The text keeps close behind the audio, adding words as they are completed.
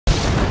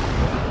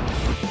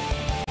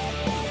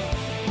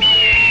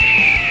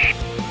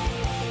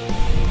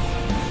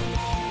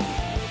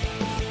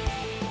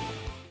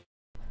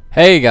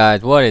Hey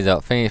guys, what is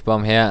up? Phoenix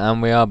Bomb here,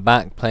 and we are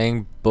back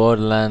playing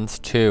Borderlands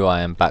 2.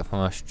 I am back from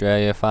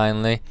Australia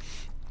finally,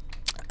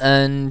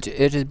 and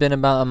it has been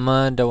about a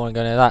month. Don't want to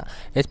go into that.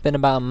 It's been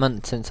about a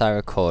month since I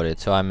recorded,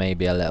 so I may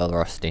be a little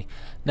rusty.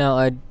 Now,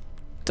 I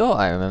thought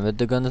I remembered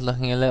the guns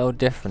looking a little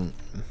different,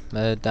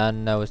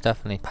 and there was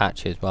definitely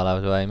patches while I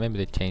was away. Maybe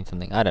they changed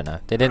something. I don't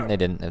know. They didn't. They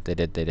didn't. If they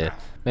did, they did.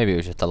 Maybe it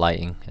was just the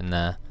lighting in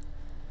there.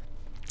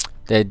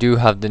 They do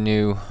have the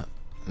new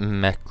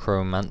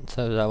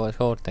Necromancer. Is that what it's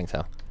called? I think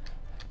so.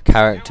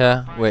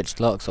 Character, which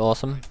looks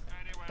awesome,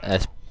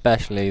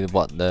 especially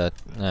what the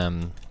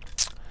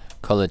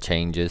color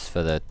changes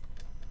for the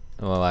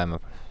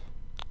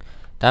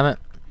damn it,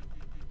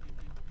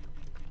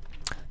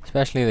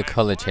 especially the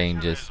color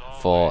changes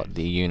for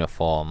the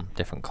uniform,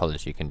 different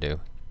colors you can do.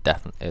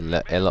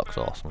 Definitely it looks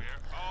awesome.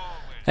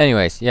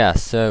 Anyways, yeah,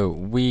 so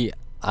we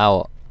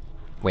are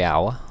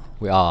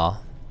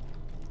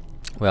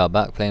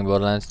back playing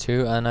Borderlands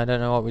 2, and I don't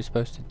know what we're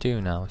supposed to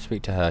do now.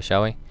 Speak to her,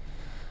 shall we?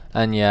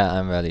 And yeah,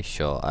 I'm really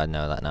sure I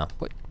know that now.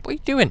 What are you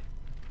doing?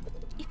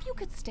 If you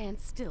could stand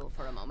still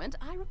for a moment,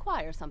 I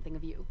require something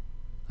of you.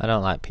 I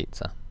don't like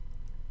pizza.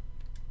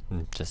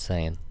 I'm just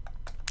saying.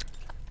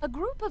 A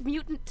group of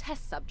mutant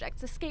test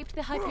subjects escaped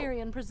the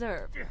Hyperion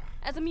Preserve.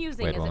 As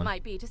amusing as it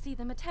might be to see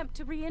them attempt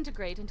to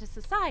reintegrate into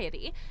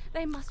society,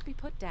 they must be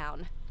put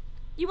down.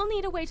 You will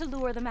need a way to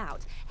lure them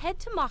out. Head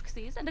to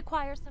Moxie's and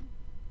acquire some...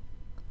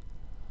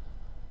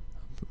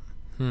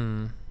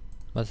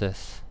 What's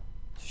this?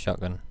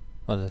 Shotgun.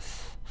 What's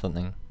this?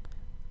 Something.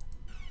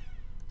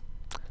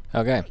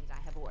 Okay. I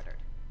have ordered.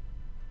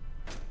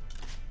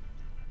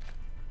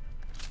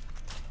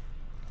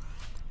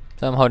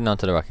 So I'm holding on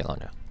to the rocket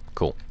launcher.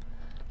 Cool.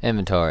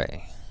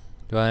 Inventory.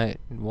 Do I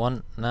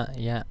want that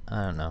yet?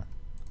 I don't know.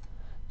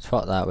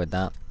 Swap that with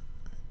that.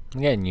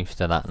 I'm getting used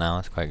to that now.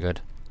 It's quite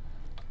good.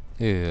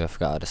 Ooh, I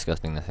forgot how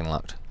disgusting this thing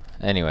looked.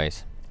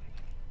 Anyways.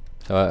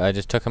 So I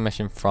just took a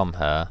mission from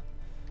her.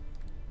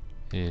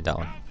 That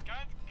one.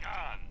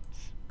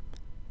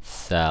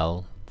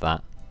 Sell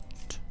that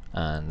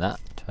and that.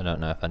 I don't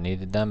know if I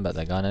needed them, but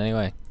they're gone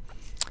anyway.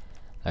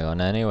 They're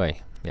gone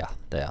anyway. Yeah,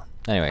 they are.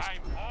 Anyways.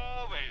 I'm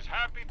always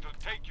happy to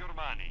take your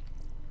money.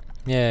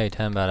 Yay,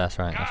 10 badass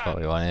rank. That's what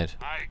we wanted.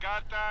 I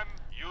got them.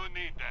 You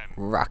need them.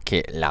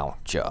 Rocket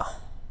launcher.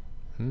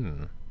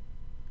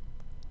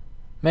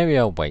 Maybe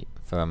I'll wait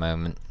for a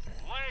moment.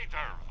 Later,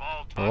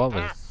 Vault But what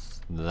Hunter.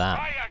 was that?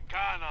 Buy a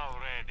gun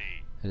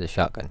already. Is it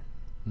shotgun?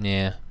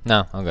 Yeah.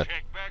 No, I'm good.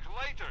 Check back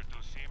later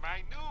to see my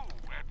new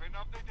weapon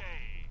of the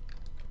day.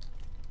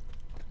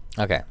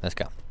 Okay, let's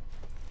go.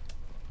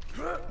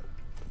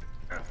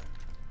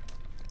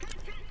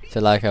 So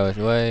like I was,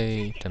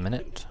 wait a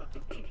minute.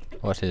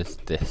 What is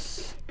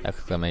this?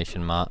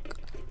 Exclamation mark.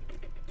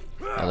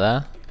 Oh,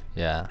 there?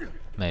 Yeah,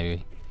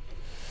 maybe.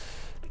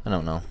 I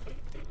don't know.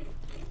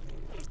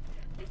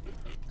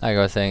 Like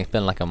I was saying, it's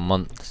been like a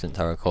month since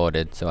I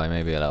recorded, so I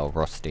may be a little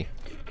rusty.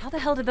 How the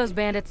hell did those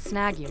bandits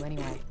snag you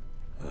anyway?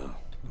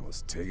 I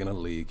was taking a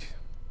leak.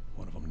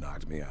 One of them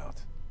knocked me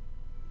out.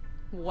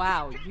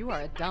 Wow, you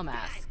are a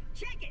dumbass.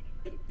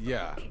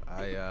 Yeah,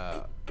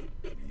 yeah.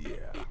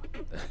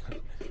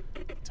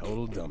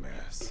 Total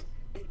dumbass.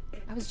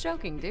 I was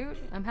joking, dude.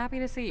 I'm happy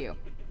to see you.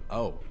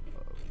 Oh,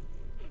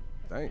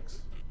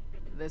 thanks.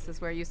 This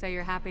is where you say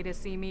you're happy to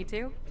see me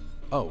too?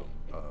 Oh,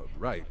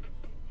 right.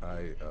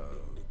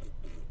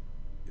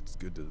 It's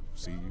good to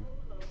see you.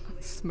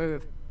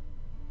 Smooth.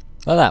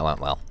 Well, that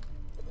went well.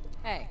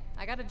 Hey,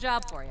 I got a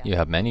job for you. You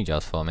have many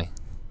jobs for me.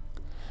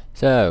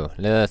 So,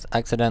 Lilith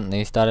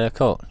accidentally started a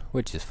cult,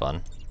 which is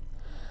fun.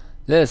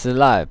 Lilith is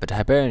alive, but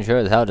Hyperion sure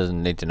as hell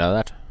doesn't need to know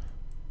that.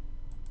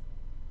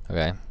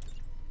 Okay.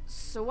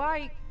 So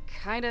I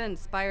kinda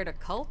inspired a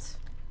cult?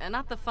 And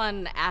not the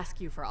fun ask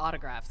you for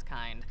autographs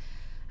kind.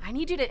 I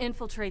need you to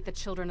infiltrate the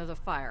Children of the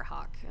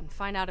Firehawk and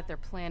find out if they're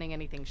planning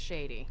anything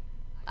shady.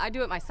 I'd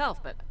do it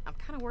myself, but I'm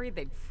kinda worried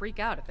they'd freak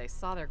out if they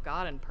saw their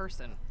god in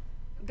person.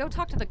 Go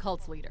talk to the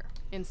cult's leader,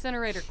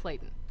 Incinerator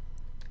Clayton.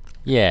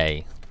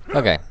 Yay.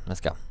 Okay,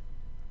 let's go.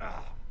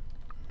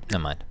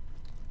 Never mind.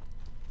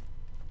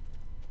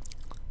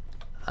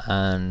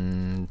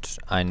 And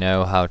I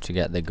know how to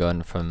get the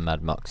gun from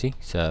Mad Moxie,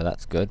 so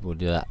that's good. We'll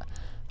do that.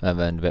 I've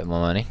earned a bit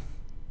more money.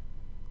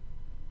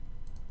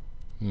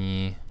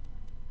 Yeah.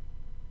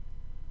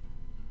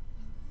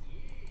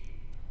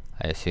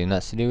 I assume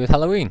that's to do with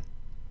Halloween.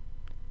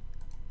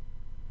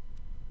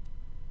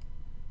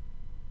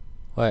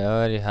 Wait, I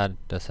already had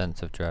the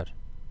sense of dread.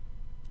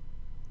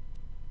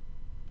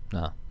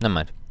 No, never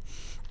mind.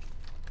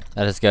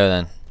 Let us go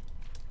then.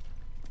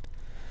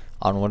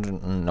 Onward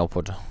and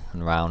upward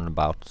and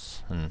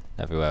roundabouts and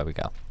everywhere we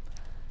go.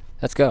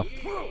 Let's go.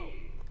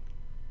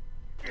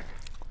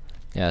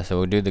 Yeah, so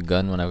we'll do the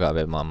gun when I've got a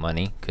bit more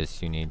money,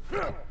 because you need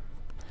a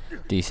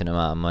decent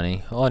amount of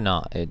money. Or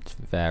not, it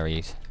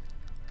varies.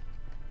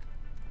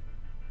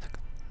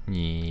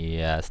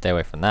 Yeah, stay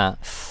away from that.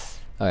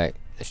 Alright,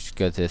 let's just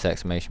go to this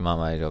exclamation mark.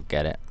 Might as well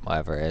get it,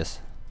 whatever it is.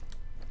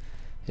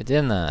 It's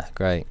in there,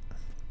 great.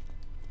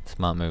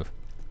 Smart move.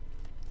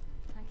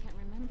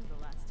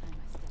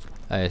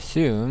 I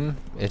assume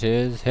it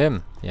is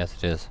him. Yes,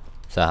 it is.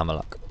 Sir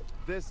Hammerlock.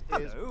 This is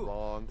Hello.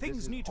 wrong. This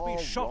Things is need to be all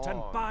shot, and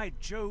wrong. by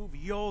Jove,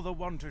 you're the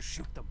one to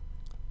shoot them.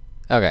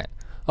 Okay.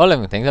 All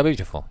living things are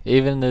beautiful,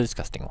 even the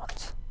disgusting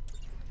ones.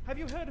 Have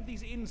you heard of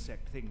these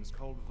insect things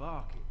called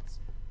varkids?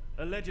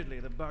 Allegedly,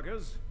 the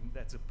buggers,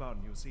 that's a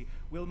pun, you see,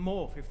 will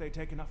morph if they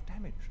take enough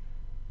damage.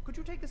 Could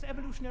you take this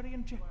evolutionary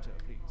injector,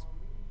 please?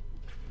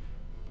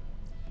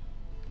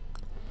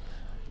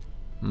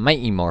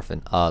 Mighty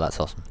Morphin. Oh, that's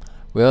awesome.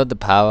 Wield the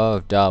power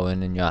of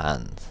Darwin in your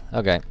hands.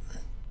 Okay.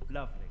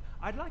 Lovely.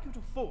 I'd like you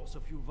to force a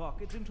few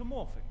varkids into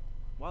morphing.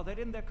 While they're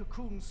in their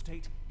cocoon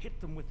state,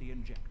 hit them with the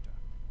injector.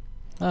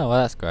 Oh,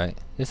 well, that's great.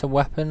 Is this a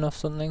weapon or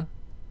something?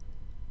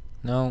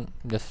 No,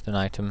 just an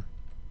item.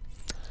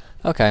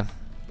 Okay.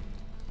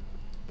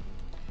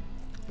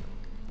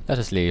 Let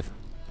us leave.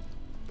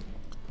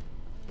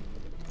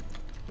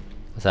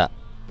 What's that?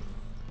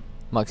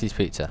 Moxie's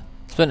Pizza.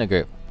 Splinter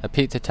Group. A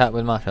pizza topped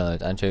with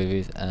marshmallows,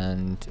 anchovies,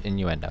 and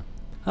innuendo.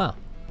 Ah.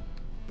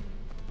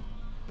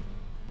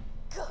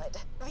 Good.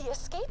 The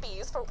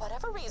escapees, for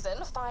whatever reason,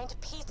 find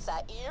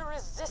pizza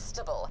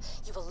irresistible.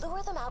 You will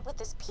lure them out with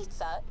this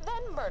pizza,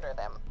 then murder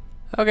them.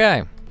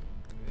 Okay.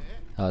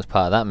 That was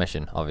part of that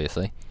mission,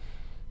 obviously.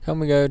 Can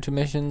we go to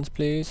missions,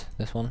 please?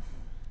 This one.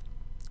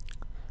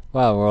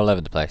 Wow, we're all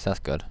over the place. That's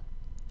good.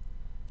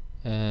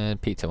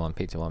 Pizza one,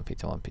 pizza one,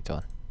 pizza one, pizza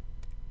one.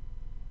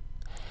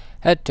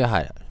 Head to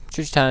hideout.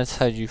 Treasure Town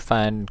has you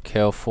find and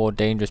kill 4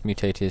 dangerous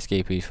mutated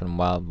escapees from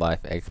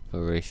wildlife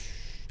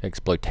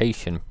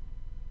exploitation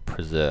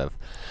preserve.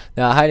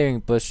 They are hiding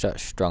in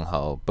Bloodshot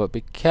Stronghold, but be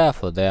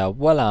careful, they are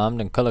well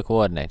armed and colour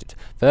coordinated.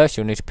 First,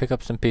 you'll need to pick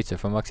up some pizza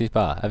from Roxy's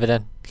bar.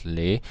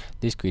 Evidently,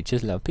 these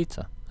creatures love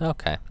pizza.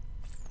 Okay.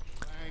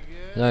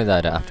 As long as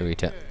I don't have to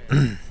eat it.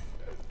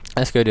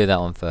 Let's go do that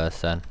one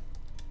first then.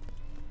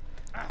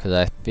 Because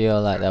I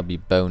feel like there'll be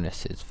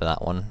bonuses for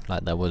that one,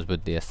 like there was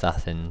with the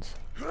assassins.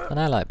 And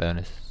I like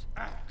bonuses.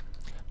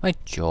 My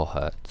jaw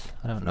hurts.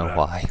 I don't know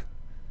why.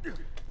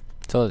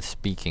 It's all the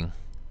speaking.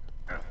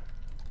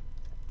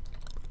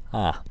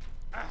 Ah.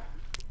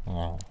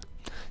 Oh.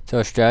 So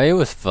Australia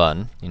was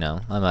fun, you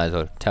know. I might as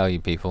well tell you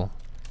people,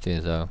 seeing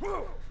as though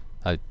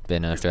I've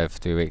been in Australia for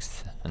 3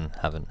 weeks and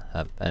haven't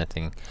had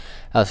anything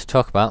else to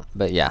talk about.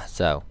 But yeah,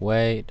 so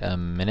wait a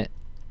minute.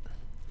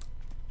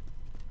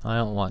 I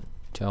don't want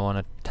to. I want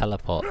to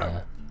teleport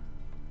there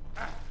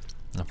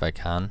if I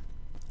can.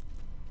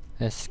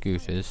 There's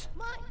scooters.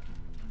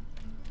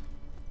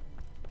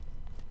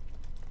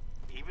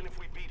 Even if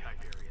we beat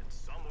Hyperion,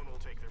 someone will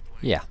take their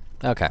place. Yeah.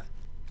 Okay.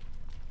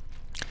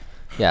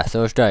 Yeah.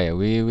 So Australia,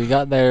 we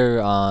got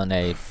there on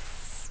a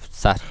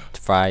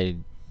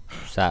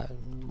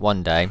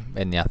one day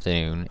in the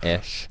afternoon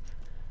ish,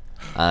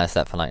 and I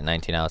slept for like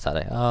 19 hours that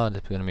day. Oh,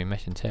 there's gonna be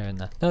missions here and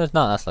there. No, there's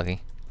not. That's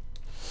lucky.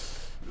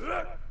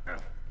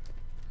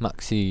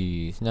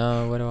 Maxie's.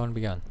 No, where do I want to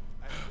be going?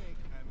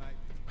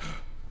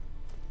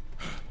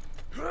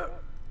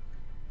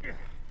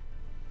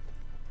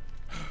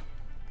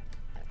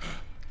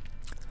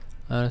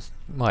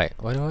 Wait,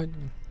 what do I...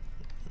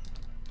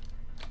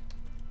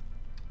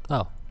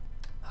 Oh.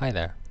 Hi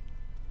there.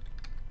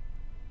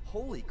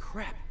 Holy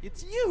crap,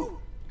 it's you!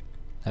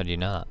 How do you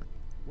know that?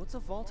 What's a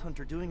vault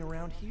hunter doing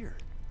around here?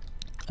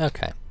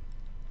 Okay.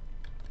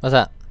 What's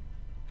that?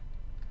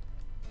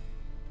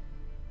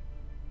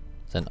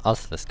 It's an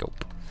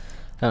oscilloscope.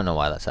 I don't know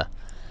why that's there.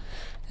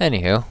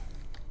 Anywho.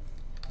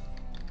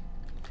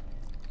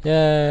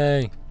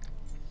 Yay!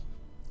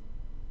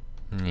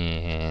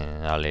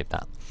 Yeah, I'll leave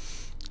that.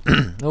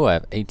 Oh, I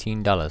have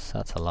 $18.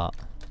 That's a lot.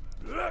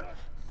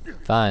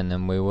 Fine,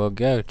 then we will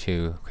go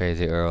to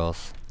Crazy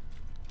Earl's.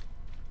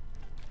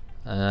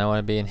 And I want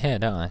to be in here,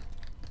 don't I?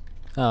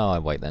 Oh, I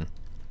wait then.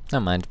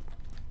 Never mind.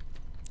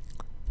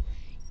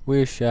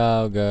 We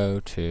shall go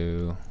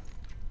to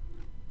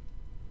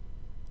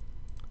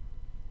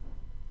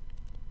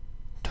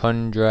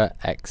Tundra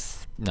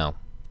X. No,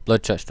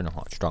 Bloodshot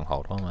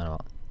Stronghold. What am I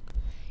about?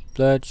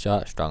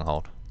 Bloodshot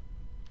Stronghold.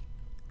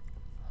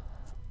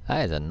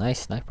 That is a nice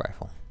sniper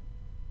rifle.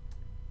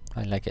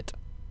 I like it.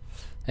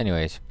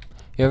 Anyways,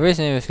 you have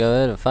recently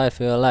discovered a fight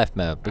for your life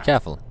mode. Be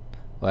careful.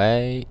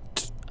 Wait,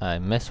 I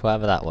missed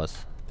whatever that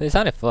was. But it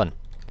sounded fun.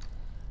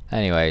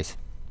 Anyways.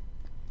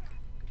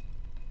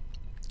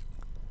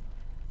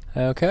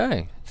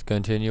 Okay, let's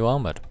continue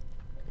onward.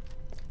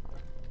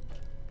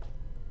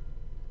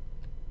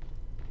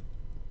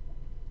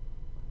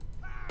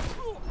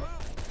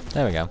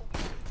 There we go.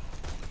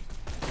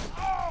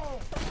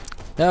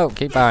 No,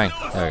 keep firing.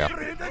 There we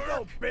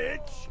go.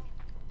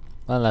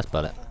 One less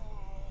bullet.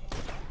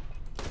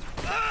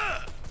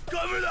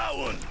 Cover that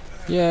one.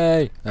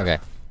 Yay! Okay.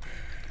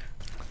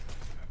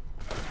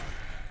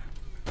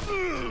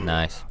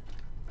 Nice.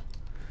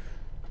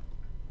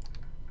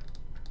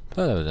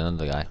 Thought there was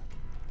another guy.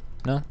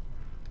 No?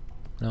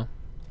 No?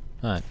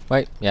 Alright.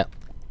 Wait. Yep.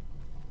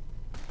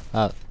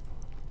 Oh.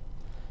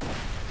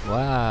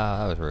 Wow,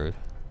 that was rude.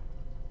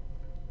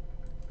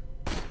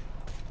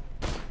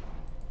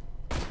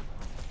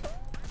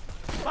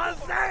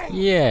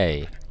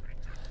 Yay!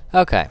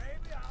 Okay.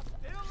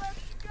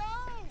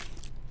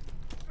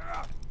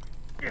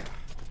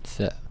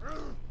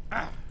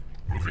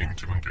 Moving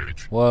to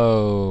engage.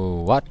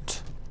 Whoa,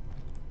 what?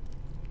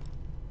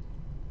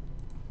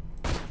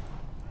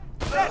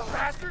 That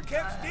bastard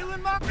kept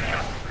stealing my...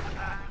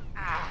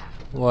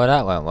 Well,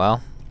 that went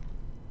well.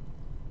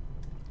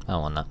 I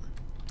don't want that.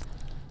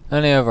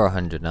 Only over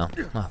 100 now.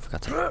 Oh, I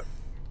forgot to.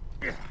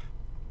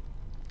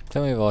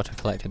 Tell me we've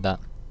auto-collected that.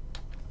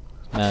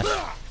 Smash.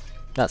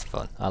 That's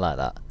fun. I like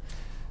that.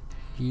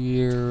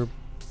 Here,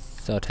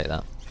 so I'll take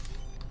that.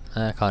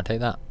 I can't take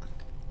that.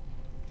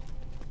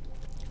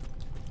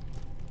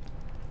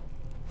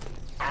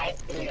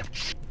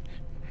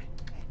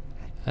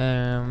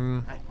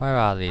 Where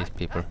are these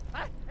people?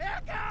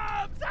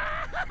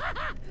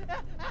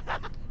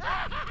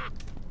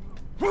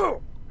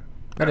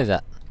 What is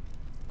that?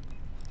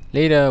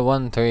 Leader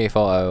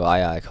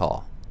 1340 II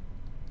call.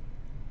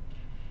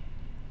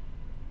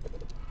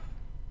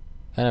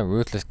 Can a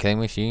ruthless killing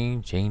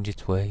machine change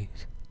its ways?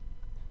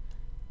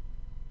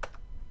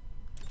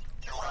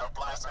 You have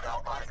blasted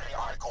out my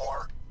AI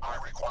core. I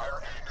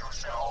require a new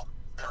shell.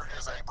 There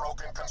is a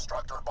broken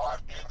constructor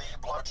bot in the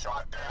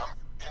Bloodshot Dam.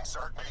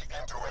 Insert me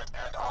into it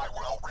and I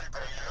will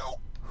repay you.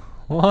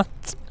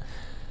 What?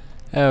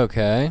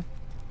 Okay.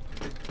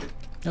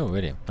 Oh,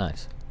 really?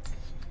 Nice.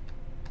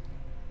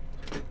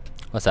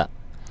 What's that?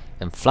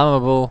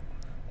 Inflammable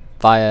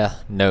Fire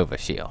Nova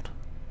Shield.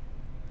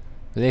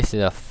 This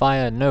is a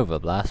Fire Nova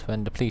Blast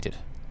when depleted.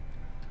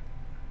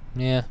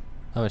 Yeah,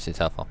 how much is it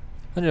helpful?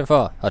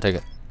 104, I'll take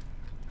it.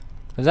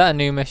 Was that a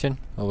new mission?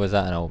 Or was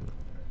that an old one?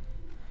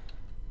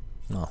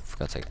 Oh, I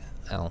forgot to take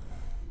L.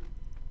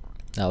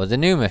 That was a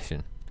new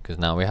mission, because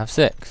now we have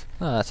 6.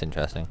 Oh, that's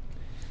interesting.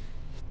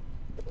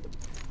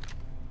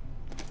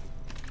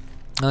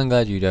 I'm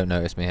glad you don't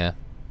notice me here.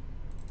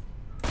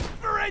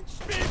 French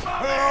me,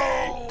 mommy!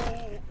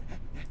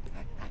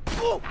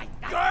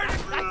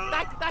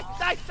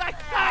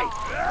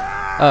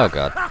 Oh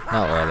god,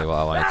 not really what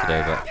I wanted to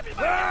do, but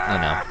you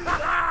know.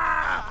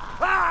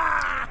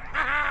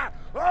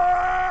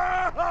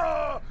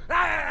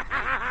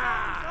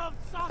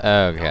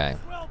 Okay.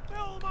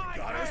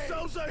 Got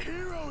ourselves a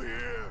hero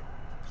here.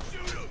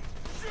 Shoot him!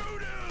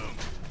 Shoot him!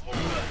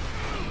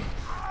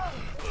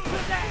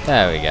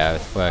 There we go,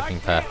 it's working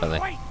perfectly.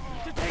 I'll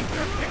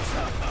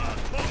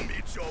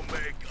meet your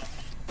maker.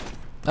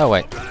 Oh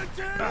wait, I'm gonna